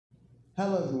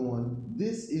Hello everyone,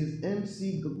 this is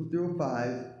MC Goku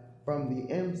 05 from the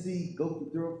MC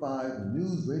Goku 05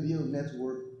 News Radio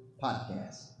Network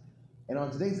podcast. And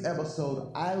on today's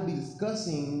episode, I will be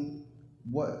discussing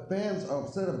what fans are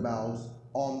upset about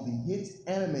on the hit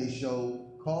anime show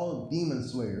called Demon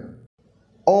Slayer.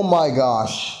 Oh my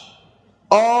gosh.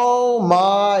 Oh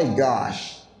my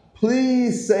gosh.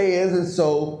 Please say it isn't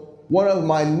so. One of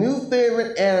my new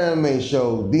favorite anime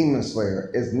shows, Demon Slayer,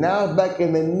 is now back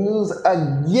in the news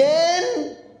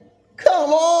again?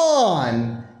 Come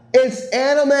on! It's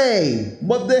anime!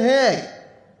 What the heck?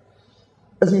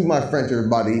 Excuse my French,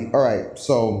 everybody. Alright,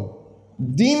 so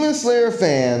Demon Slayer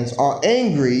fans are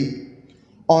angry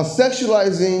on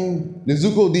sexualizing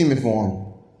Nezuko demon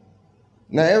form.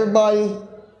 Now, everybody,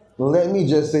 let me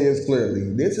just say this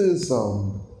clearly. This is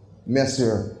some mess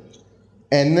here.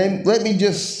 And then let me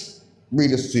just read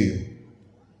this to you.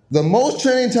 The most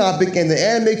trending topic in the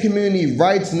anime community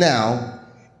right now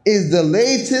is the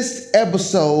latest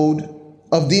episode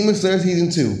of Demon Slayer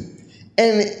Season 2.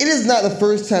 And it is not the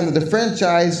first time that the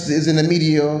franchise is in the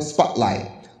media spotlight.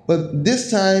 But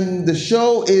this time, the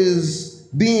show is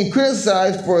being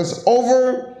criticized for its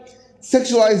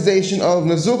over-sexualization of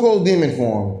Nezuko demon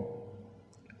form.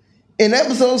 In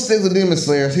episode 6 of Demon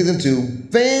Slayer Season 2,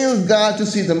 fans got to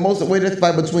see the most awaited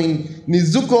fight between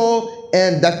Nezuko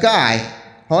and Dakai.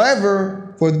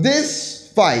 However, for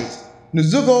this fight,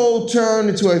 Nezuko turned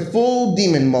into a full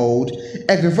demon mode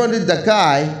and confronted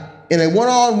Dakai in a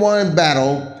one-on-one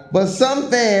battle, but some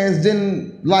fans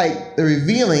didn't like the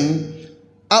revealing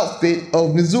outfit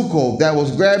of Nezuko that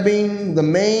was grabbing the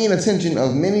main attention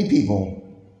of many people.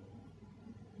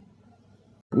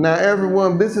 Now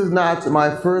everyone, this is not my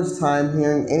first time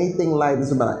hearing anything like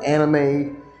this about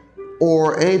anime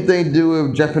or anything to do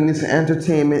with Japanese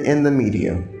entertainment in the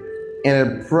media. And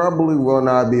it probably will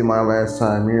not be my last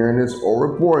time hearing this or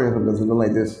reporting something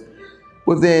like this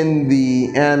within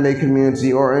the anime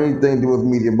community or anything to do with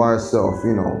media by itself,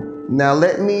 Now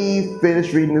let me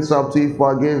finish reading this up to you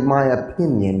before I give my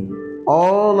opinion.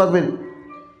 All of it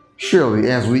surely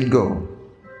as we go.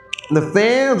 The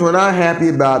fans were not happy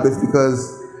about this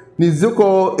because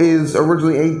Nezuko is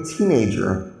originally a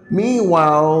teenager.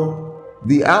 Meanwhile,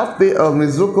 the outfit of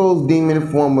Nezuko's demon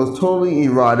form was totally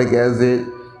erotic as it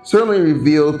certainly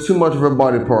revealed too much of her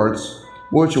body parts,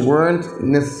 which weren't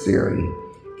necessary.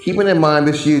 Keeping in mind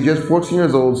that she is just 14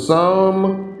 years old,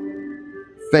 some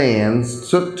fans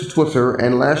took to Twitter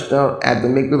and lashed out at the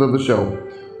makers of the show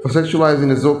for sexualizing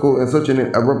Nezuko in such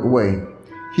an abrupt way.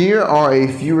 Here are a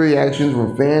few reactions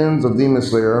from fans of Demon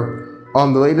Slayer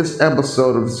on the latest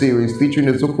episode of the series featuring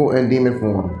Nezuko in demon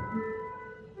form.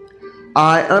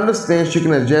 I understand she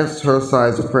can adjust her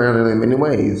size apparently in many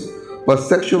ways, but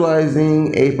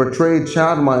sexualizing a portrayed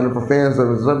child minor for fans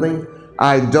of something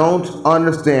I don't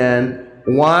understand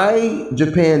why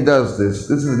Japan does this.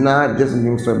 This is not just a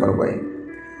Demon Slayer, by the way.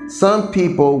 Some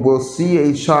people will see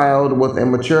a child with a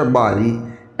mature body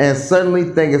and suddenly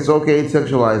think it's okay to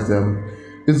sexualize them.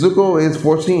 Nezuko is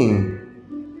 14.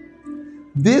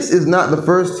 This is not the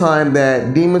first time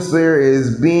that Demon Slayer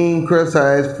is being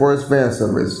criticized for its fan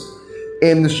service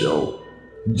in the show.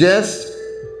 Let me just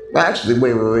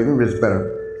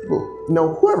better.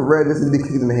 Whoever read this is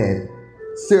kicked in the head.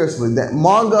 Seriously, that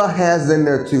manga has in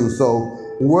there too. So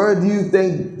where do you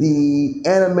think the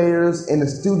animators in the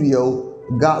studio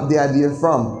got the idea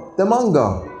from? The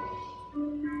manga.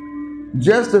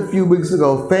 Just a few weeks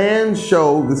ago, fans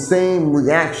showed the same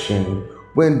reaction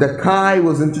when Dakai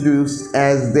was introduced,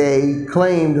 as they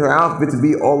claimed her outfit to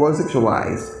be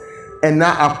over-sexualized and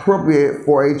not appropriate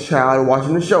for a child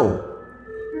watching the show.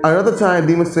 Another time,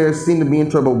 Demon Slayer seemed to be in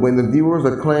trouble when the viewers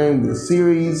acclaimed the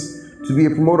series to be a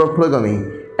promoter of polygamy,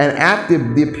 and after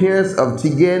the appearance of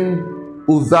Tengen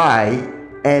Uzai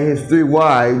and his 3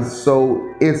 wives, so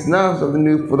it's not something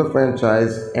new for the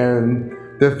franchise, and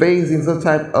they're facing some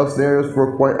type of scenarios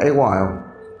for quite a while.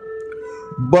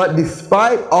 But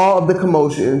despite all of the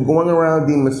commotion going around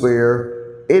Demon Slayer,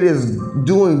 it is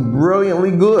doing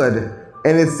brilliantly good,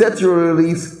 and it's set to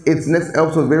release its next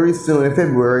episode very soon in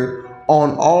February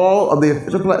on all of the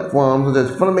official platforms such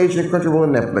as Funimation, Crunchyroll,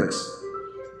 and Netflix.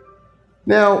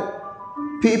 Now,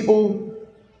 people,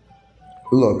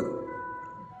 look,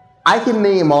 I can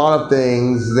name a lot of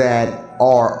things that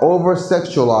are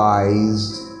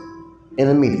over-sexualized in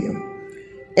the media.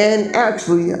 And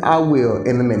actually, I will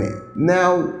in a minute.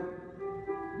 Now,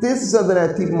 this is something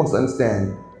that people must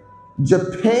understand.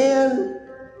 Japan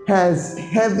has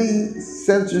heavy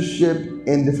censorship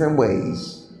in different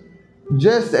ways,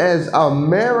 just as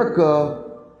America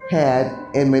had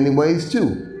in many ways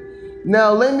too.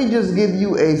 Now, let me just give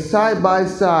you a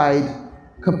side-by-side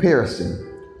comparison.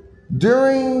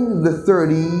 During the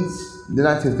 30s, the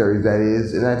 1930s that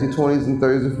is, the 1920s and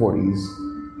 30s and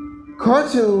 40s,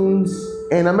 cartoons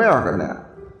in America now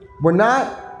were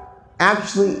not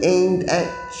actually aimed at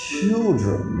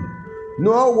children,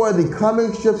 nor were the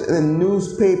comic strips in the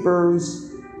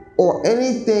newspapers or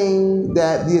anything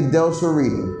that the adults were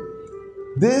reading.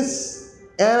 This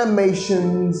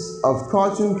animations of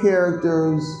cartoon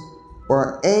characters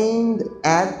were aimed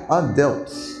at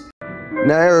adults.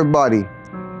 Now everybody,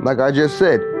 like I just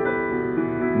said,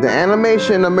 the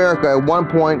animation in America at one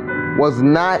point was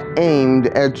not aimed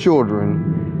at children,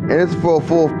 and it's for a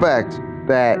full fact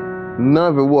that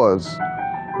none of it was,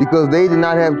 because they did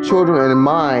not have children in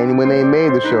mind when they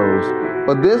made the shows.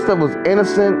 But this stuff was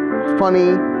innocent, funny,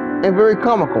 and very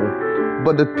comical.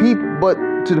 But to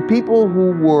the people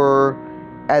who were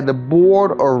at the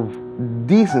board of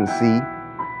decency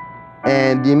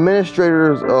and the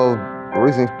administrators of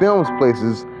releasing films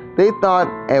places, they thought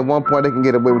at one point they can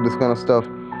get away with this kind of stuff.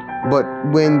 But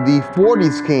when the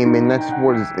 40s came in,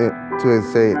 1940s to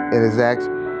say in exact,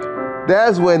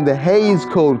 that's when the Hays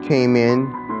Code came in,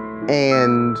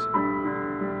 and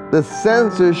the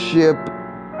censorship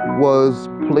was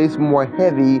placed more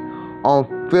heavy on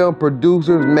film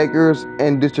producers, makers,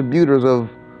 and distributors of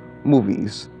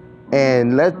movies.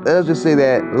 And let's just say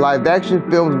that live action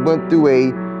films went through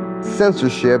a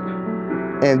censorship,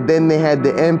 and then they had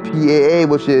the MPAA,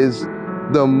 which is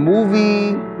the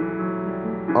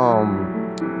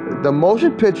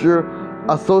Motion Picture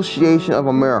Association of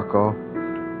America,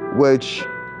 which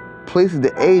places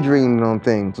the age rating on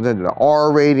things. So the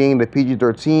R rating, the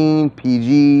PG-13,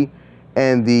 PG,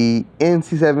 and the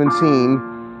NC-17,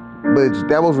 which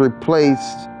that was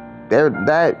replaced.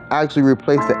 That actually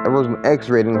replaced the original X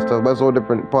rating and stuff. That's a whole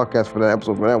different podcast for that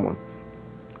episode for that one.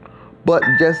 But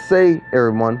just say,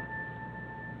 everyone,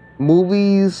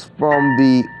 movies from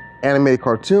the animated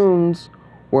cartoons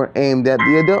were aimed at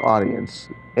the adult audience,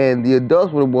 and the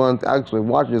adults were the ones actually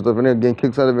watching stuff, and they're getting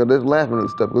kicks out of it, they're laughing and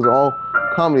stuff, because they're all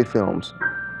comedy films.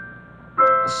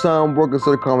 Some were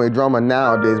considered comedy drama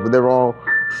nowadays, but they're all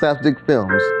slapstick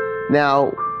films.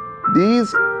 Now,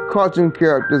 these cartoon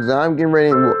characters, and I'm getting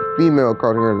ready, female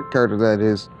cartoon characters that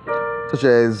is, such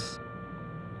as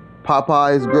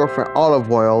Popeye's girlfriend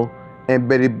Olive Oyl and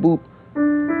Betty Boop,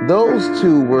 those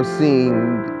two were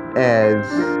seen as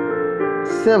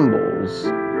symbols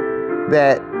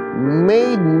that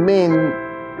made men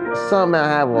somehow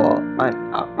have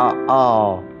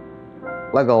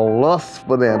like a lust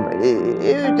for them.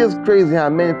 It was just crazy how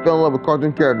men fell in love with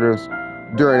cartoon characters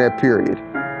during that period.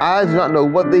 I do not know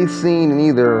what they seen in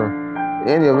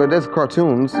any of it. That's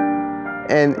cartoons,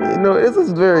 and this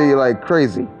is very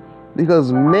crazy,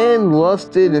 because men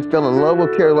lusted and fell in love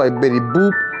with characters like Betty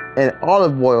Boop and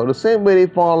Olive Oyl the same way they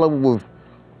fall in love with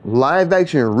live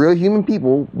action real human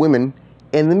people, women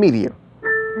in the media,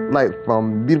 like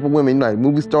from beautiful women like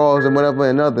movie stars and whatever,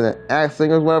 and other act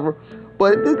singers, whatever.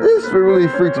 But this really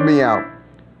freaks me out,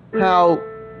 how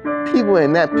people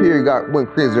in that period went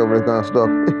crazy over this kind of stuff.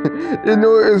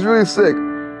 It's really sick.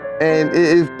 And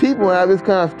if people have this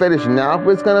kind of fetish now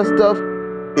for this kind of stuff,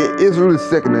 it's really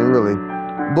sickening, really.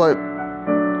 But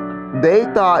they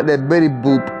thought that Betty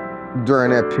Boop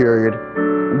during that period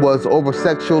was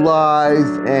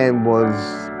over-sexualized and was,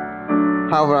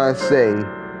 how would I say,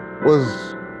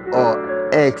 was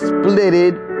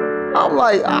exploited. I'm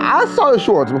like, I saw the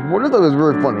shorts before. This stuff is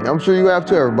very funny. I'm sure you have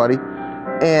too, everybody.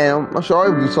 And I'm sure all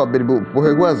of you saw Betty Boop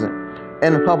before. It wasn't.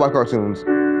 And the Popeye cartoons.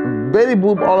 Betty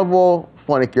Boop, Olive Oyl,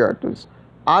 funny characters.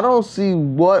 I don't see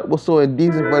what was so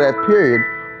indecent for that period,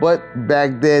 but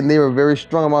back then they were very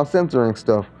strong about censoring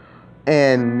stuff.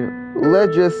 And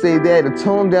let's just say that the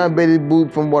toned down Betty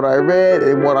Boop, from what I read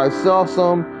and what I saw,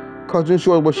 some cartoon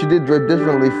shorts, what she did very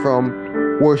differently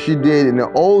from what she did in the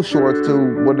old shorts to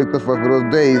what they classified for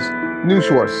those days, new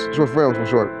shorts, short films for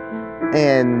short.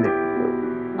 And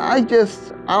I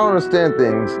don't understand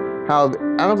things. I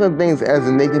don't understand things as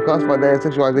in they can classify that as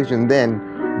sexualization then,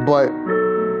 but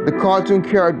the cartoon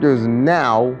characters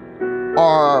now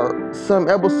are some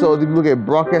episodes. If you look at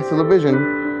broadcast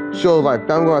television shows like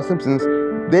Family Guy, Simpsons,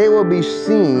 they will be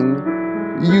seen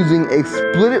using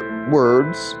explicit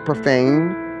words,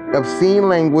 profane, obscene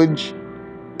language,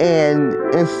 and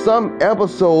in some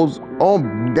episodes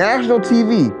on national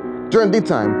TV during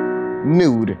daytime,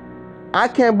 nude. I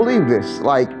can't believe this.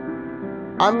 The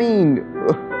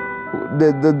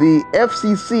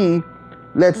FCC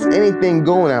lets anything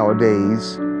go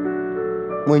nowadays.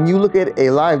 When you look at a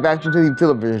live action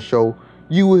television show,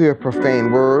 you will hear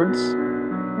profane words,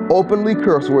 openly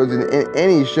curse words in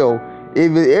any show.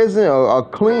 If it isn't a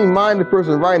clean-minded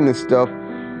person writing this stuff,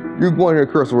 you're going to hear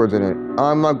curse words in it.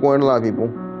 I'm not going to lie, people.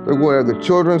 They're going after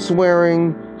children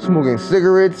swearing, smoking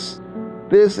cigarettes.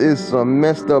 This is some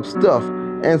messed up stuff.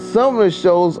 And some of the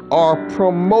shows are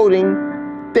promoting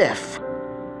theft.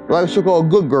 Like a show called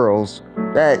Good Girls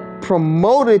that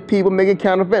promoted people making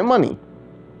counterfeit money.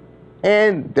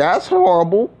 And that's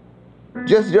horrible.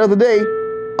 Just the other day,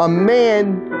 a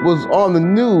man was on the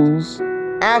news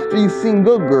after he seen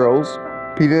Good Girls.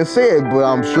 He didn't say it, but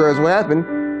I'm sure that's what happened.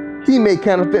 He made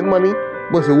counterfeit money,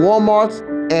 went to Walmart's,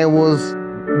 and was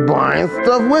buying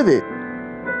stuff with it.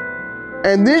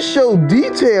 And this show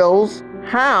details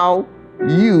how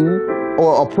you,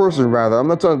 or a person rather, I'm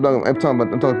talking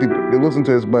about people that listen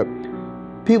to this, but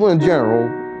people in general,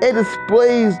 it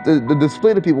displays the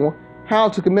display to people how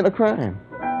to commit a crime.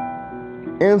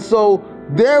 And so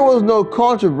there was no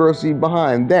controversy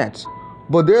behind that,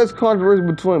 but there's controversy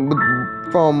from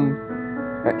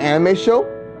an anime show.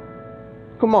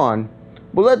 Come on,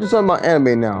 but let's just talk about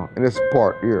anime now in this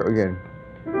part here again.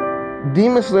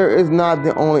 Demon Slayer is not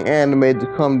the only anime to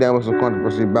come down with some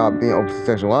controversy about being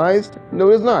over-sexualized. No,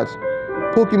 it's not.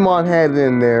 Pokemon had it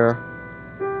in there.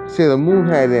 Sailor Moon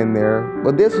had it in there.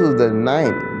 But this was the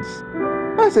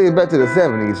 90s. I say it's back to the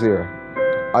 70s here.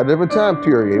 A different time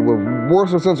period with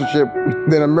worse censorship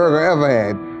than America ever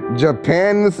had.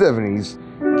 Japan in the 70s.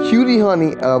 Cutie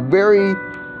Honey, a very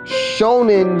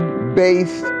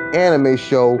shonen-based anime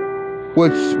show,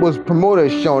 which was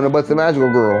promoted as shonen, but it's a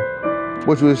magical girl,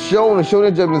 which was shown in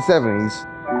Shonen Jump in the 70s.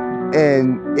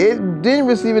 And it didn't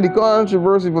receive any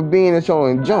controversy for being a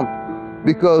Shonen Jump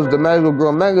because the Magical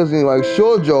Girl magazine, like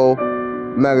Shoujo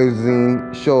magazine,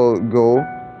 Shoujo,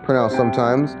 pronounced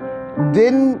sometimes,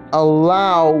 didn't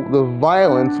allow the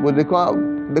violence, what they call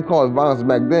it violence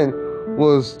back then,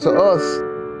 was to us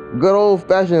good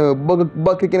old-fashioned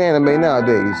butt-kicking anime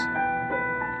nowadays.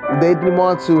 They didn't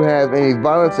want to have any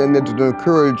violence in there to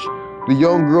encourage the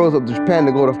young girls of Japan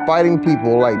to go to fighting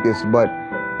people like this. But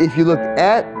if you look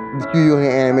at the Cutie Honey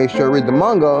anime show, read the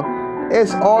manga,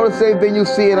 it's all the same thing you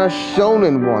see in a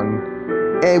shonen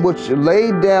one, and which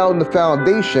laid down the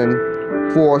foundation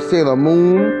for Sailor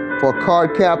Moon, for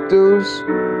Card Captors,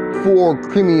 for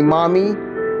Creamy Mami,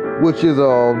 which is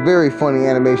a very funny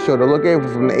anime show to look at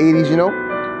from the 80s, you know.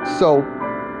 So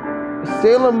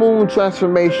Sailor Moon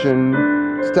transformation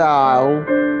style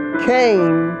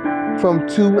came from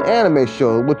two anime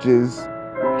shows, which is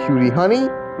Cutie Honey,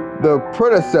 the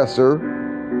predecessor,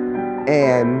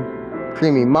 and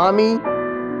Creamy Mami,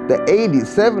 the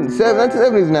 80s,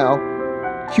 1970s now,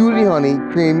 Cutie Honey,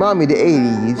 Creamy Mami, the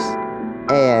 80s,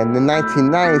 and the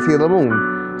 1990s Sailor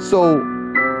Moon. So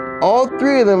all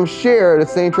three of them share the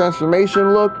same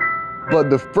transformation look, but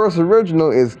the first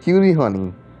original is Cutie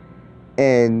Honey.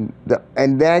 And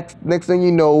that next thing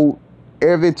you know,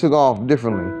 everything took off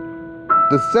differently.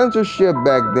 The censorship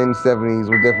back then, in the 70s,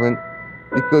 was different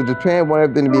because Japan wanted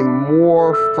everything to be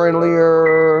more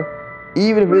friendlier,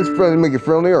 even if it is friendly, make it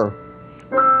friendlier.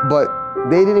 But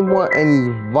they didn't want any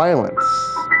violence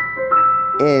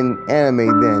in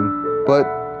anime then. But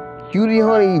Cutie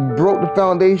Honey broke the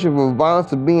foundation for violence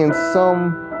to be in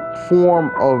some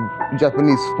form of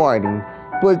Japanese fighting.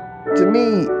 But to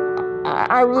me,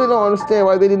 I really don't understand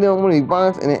why they didn't want any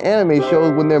violence in the anime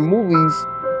shows when their movies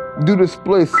do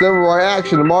display samurai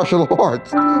action and martial arts.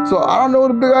 So I don't know what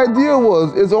the big idea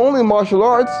was. It's only martial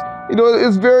arts. You know,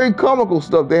 it's very comical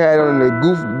stuff they had on the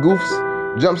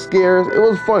goofs, jump scares. It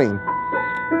was funny.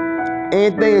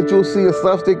 Anything that you'll see in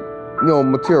slapstick,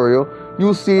 material,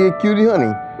 you'll see in Cutie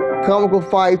Honey. Comical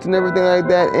fights and everything like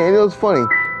that, and it was funny.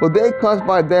 But they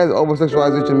classified that as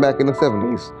over-sexualization back in the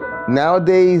 70s.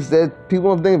 Nowadays, that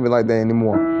people don't think of it like that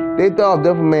anymore. They thought of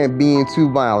Devil Man being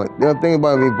too violent. They don't think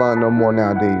about being violent no more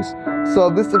nowadays.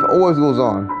 So this stuff always goes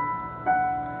on.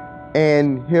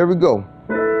 And here we go.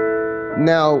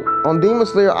 Now, on Demon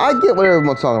Slayer, I get what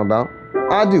everyone's talking about.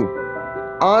 I do.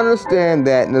 I understand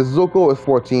that Nezuko is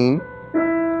 14,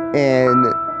 and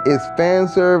it's fan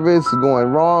service going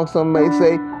wrong, some may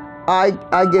say. I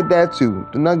get that too.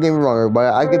 Do not get me wrong, everybody.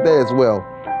 I get that as well.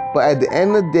 But at the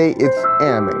end of the day, it's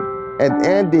anime. At the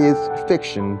end of the day, it's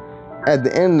fiction. At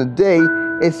the end of the day,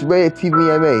 it's rated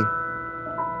TVMA.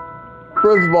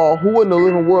 First of all, who in the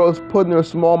living world is putting their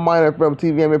small mind in front of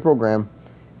a TVMA program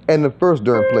in the first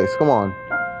darn place? Come on.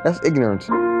 That's ignorant.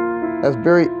 That's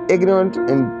very ignorant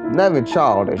and not even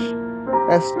childish.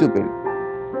 That's stupid.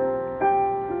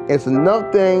 It's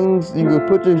enough things you can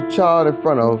put your child in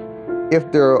front of if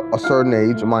they're a certain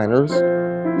age, minors.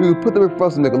 You can put them in front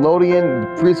of some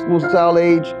Nickelodeon, preschool style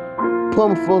age, put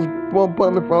them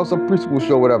in front of some preschool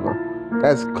show, whatever.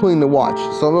 That's clean to watch.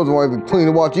 Some of those aren't even clean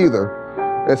to watch either.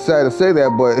 It's sad to say that,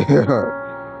 but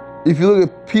If you look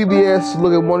at PBS,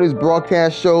 look at one of these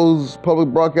broadcast shows, public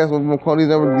broadcast, whatever call these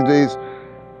networks these days,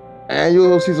 and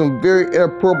you'll see some very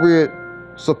inappropriate,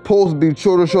 supposed to be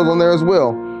children's shows on there as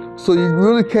well. So you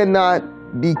really cannot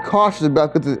be cautious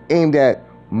about because it's aimed at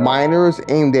minors,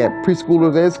 aimed at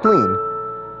preschoolers, and it's clean.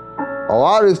 A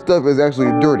lot of this stuff is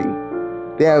actually dirty.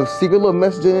 They have secret little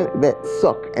messages in it that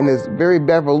suck, and it's very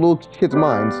bad for little kids'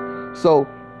 minds. So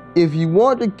if you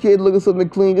want the kid to look at something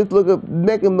clean, just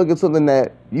make them look at something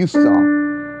that you saw.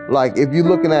 Like if you're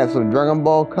looking at some Dragon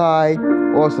Ball Kai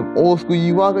or some old school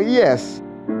Yu manga, yes,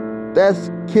 that's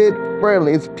kid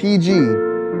friendly. It's PG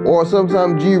or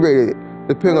sometimes G-rated,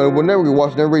 depending on whenever you're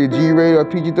watching. They're rated G-rated or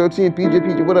PG-13,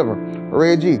 PG, whatever, or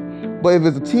rated G. But if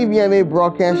it's a TV anime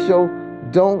broadcast show,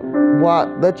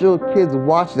 let your kids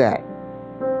watch that.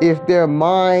 If their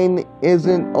mind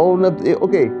isn't old enough,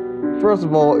 okay. First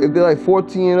of all, if they're like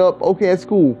 14 and up, okay, that's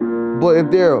cool. But if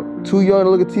they're too young to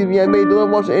look at TV anime, they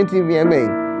don't watch any TV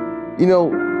anime. You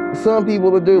know, some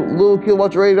people that do little kids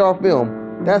watch rated R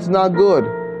film. That's not good.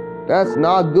 That's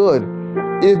not good.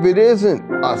 If it isn't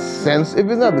if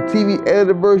it's not the TV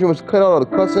edited version which cut out all the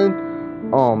cussing,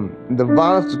 the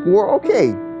violence, the gore, okay.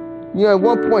 You know, at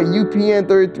one point, UPN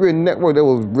 33 network that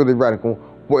was really radical,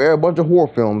 where there a bunch of horror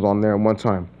films on there at one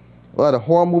time. A lot of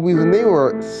horror movies, and they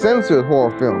were censored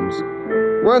horror films.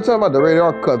 We're not talking about the rated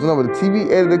R cuts, we're talking about the TV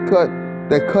edited cut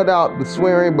that cut out the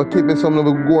swearing but keeping some of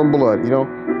the gore and blood, you know?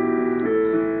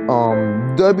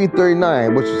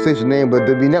 W39, which is station name, but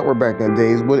W Network back in the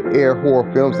days, would air horror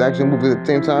films, action movies at the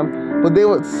same time, but they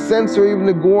would censor even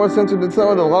the gore and censor the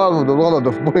sound. A lot of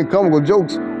the funny comical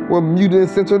jokes were muted and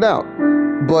censored out.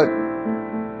 But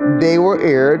they were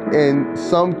aired, and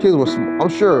some kids were, I'm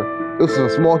sure, it was some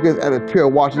small kids at the pier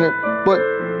watching it, but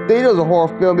they knew it was a horror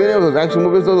film, they knew it was action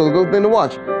movies, so it was a good thing to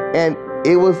watch. And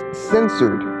it was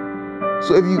censored.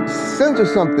 So if you censor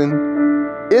something,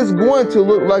 it's going to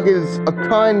look like it's a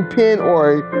kind pen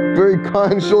or a very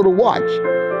kind show to watch.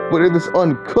 But if it's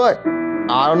uncut,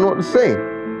 I don't know what to say.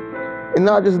 And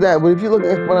not just that, but if you look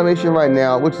at Funimation right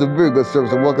now, which is a very good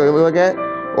service to look at,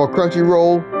 or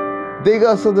Crunchyroll, they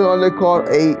got something on there called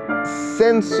an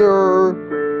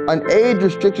age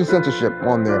restriction censorship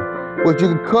on there, which you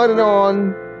can cut it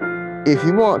on if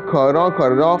you want, cut it on,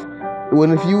 cut it off.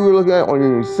 When if you were looking at it on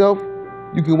yourself,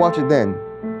 you can watch it then.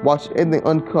 Watch anything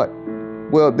uncut.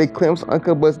 Well, they claim it's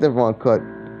uncut, but it's never uncut.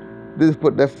 They just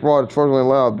put that fraudulent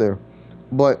lie out there.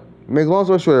 But make a long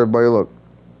story short, everybody, look.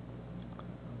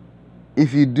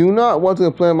 If you do not want to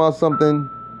complain about something,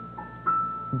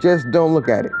 just don't look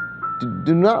at it.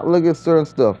 Do not look at certain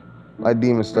stuff like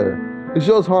Demon Slayer. The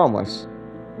show's harmless.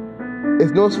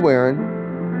 It's no swearing.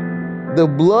 The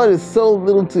blood is so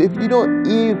little if you don't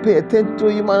even pay attention to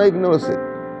it, you might not even notice it.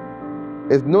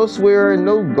 There's no swearing,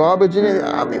 no garbage in it.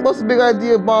 I mean, what's the big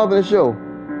idea of bothering the show?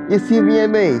 It's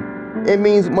TVMA. It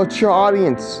means mature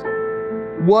audience.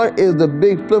 What is the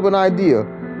big flipping idea?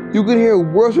 You can hear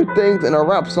worse things in a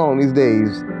rap song these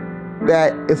days.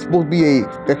 That it's supposed to be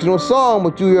a fictional song,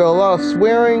 but you hear a lot of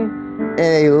swearing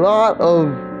and a lot of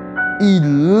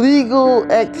illegal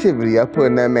activity, I put it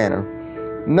in that manner.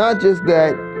 Not just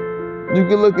that, you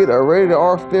can look at a rated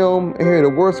R film and hear the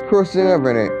worst cursing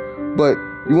ever in it, but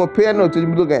you won't pay attention until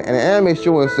you look at an anime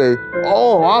show and say,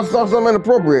 oh, I saw something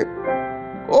inappropriate.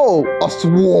 Oh, a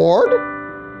sword?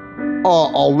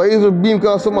 A laser beam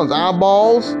cut out someone's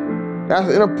eyeballs? That's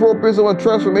inappropriate. Someone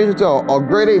transformation to a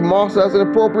grade 8 monster, that's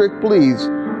inappropriate. Please,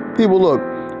 people, look,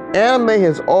 anime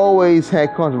has always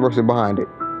had controversy behind it.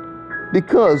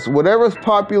 Because whatever's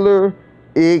popular,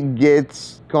 it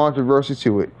gets controversy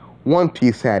to it. One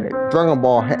Piece had it, Dragon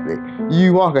Ball had it,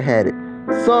 Yu Manga had it.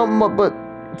 Some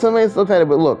stuff had it,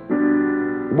 but look,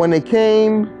 when it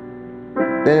came,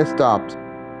 then it stopped.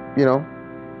 You know?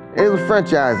 It was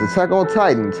franchises. Attack on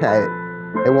Titans had it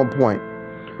at one point.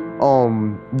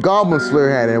 Goblin Slayer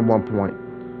had it at one point.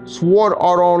 Sword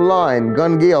Art Online,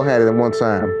 Gun Gale had it at one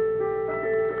time.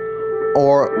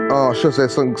 Or, should I say,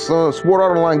 Sword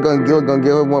Art Online, Gun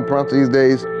Gale at one point these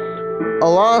days. A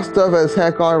lot of stuff has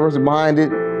had controversy behind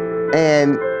it,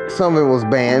 and some of it was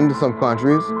banned in some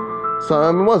countries. Some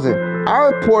of it wasn't. I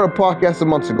reported a podcast a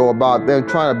month ago about them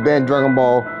trying to ban Dragon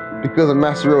Ball because of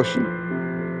Master Roshi.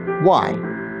 Why?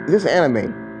 This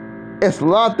anime. It's a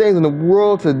lot of things in the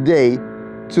world today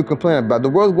to complain about. The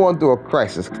world's going through a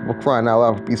crisis, for crying out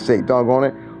loud, for peace sake, doggone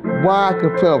it. Why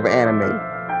complain over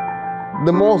anime?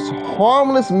 The most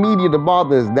harmless media to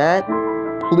bother is that.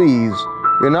 Please,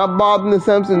 you're not bothering the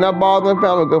Simpsons, not bothering the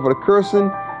Family Guy for the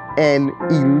cursing and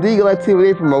illegal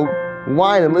activity they promote.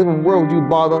 Why in the living world would you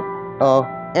bother an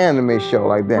anime show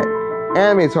like that?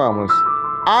 Anime is harmless.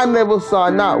 I never saw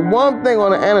not one thing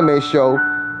on an anime show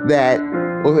that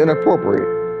was inappropriate.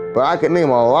 But I can name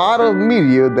a lot of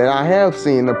media that I have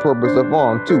seen inappropriate stuff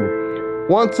on too.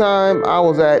 One time I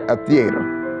was at a theater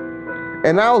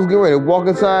and I was getting ready to walk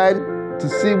inside to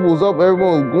see what was up.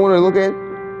 Everyone was going to look at it.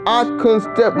 I couldn't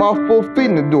step my full feet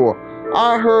in the door.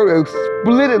 I heard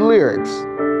explicit lyrics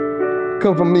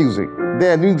come from music.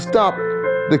 Then you stop.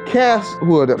 The cast,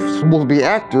 who are supposed to be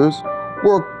actors,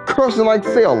 were cursing like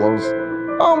sailors.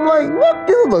 I'm like, what?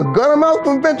 Is this a Gunner-Mouse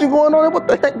convention going on? What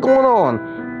the heck going on?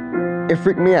 It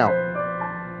freaked me out.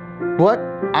 But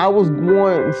I was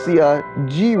going to see a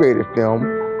G-rated film.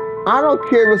 I don't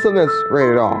care if it's something that's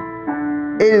rated R.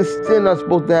 It is still not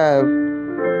supposed to have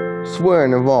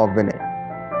swearing involved in it.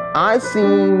 I've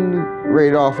seen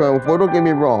rated R films before, don't get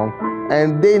me wrong,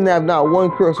 and they have not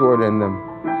one curse word in them.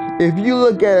 If you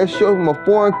look at a show from a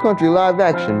foreign country live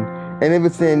action, and if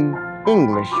it's in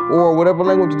English or whatever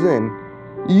language it's in,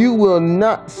 you will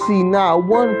not see not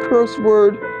one curse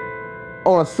word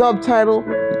on a subtitle,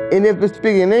 and if it's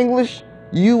speaking in English,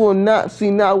 you will not see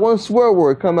not one swear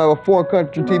word come out of a foreign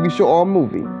country TV show or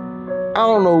movie. I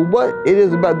don't know what it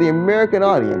is about the American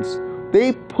audience.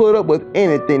 They put up with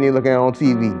anything they're looking at on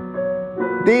TV.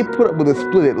 They put up with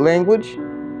explicit language.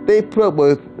 They put up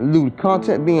with lewd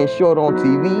content being showed on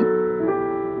TV.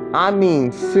 I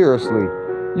mean, seriously,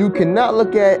 you cannot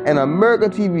look at an American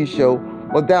TV show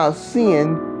without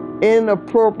seeing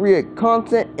inappropriate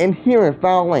content and hearing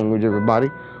foul language, everybody.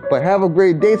 But have a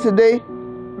great day today.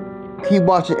 Keep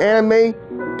watching anime.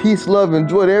 Peace, love, and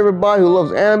joy to everybody who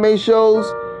loves anime shows.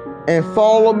 And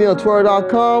follow me on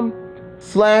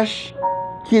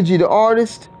Twitter.com/Kidji the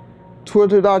Artist.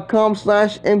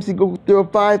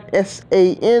 Twitter.com/MCGoku05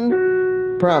 SAN,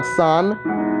 pronounced San,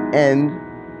 and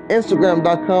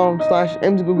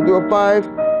Instagram.com/MCGoku05.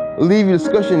 Leave your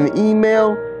discussion in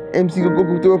email,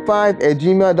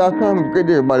 mcgoku05@gmail.com. Have a great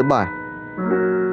day, everybody. Bye.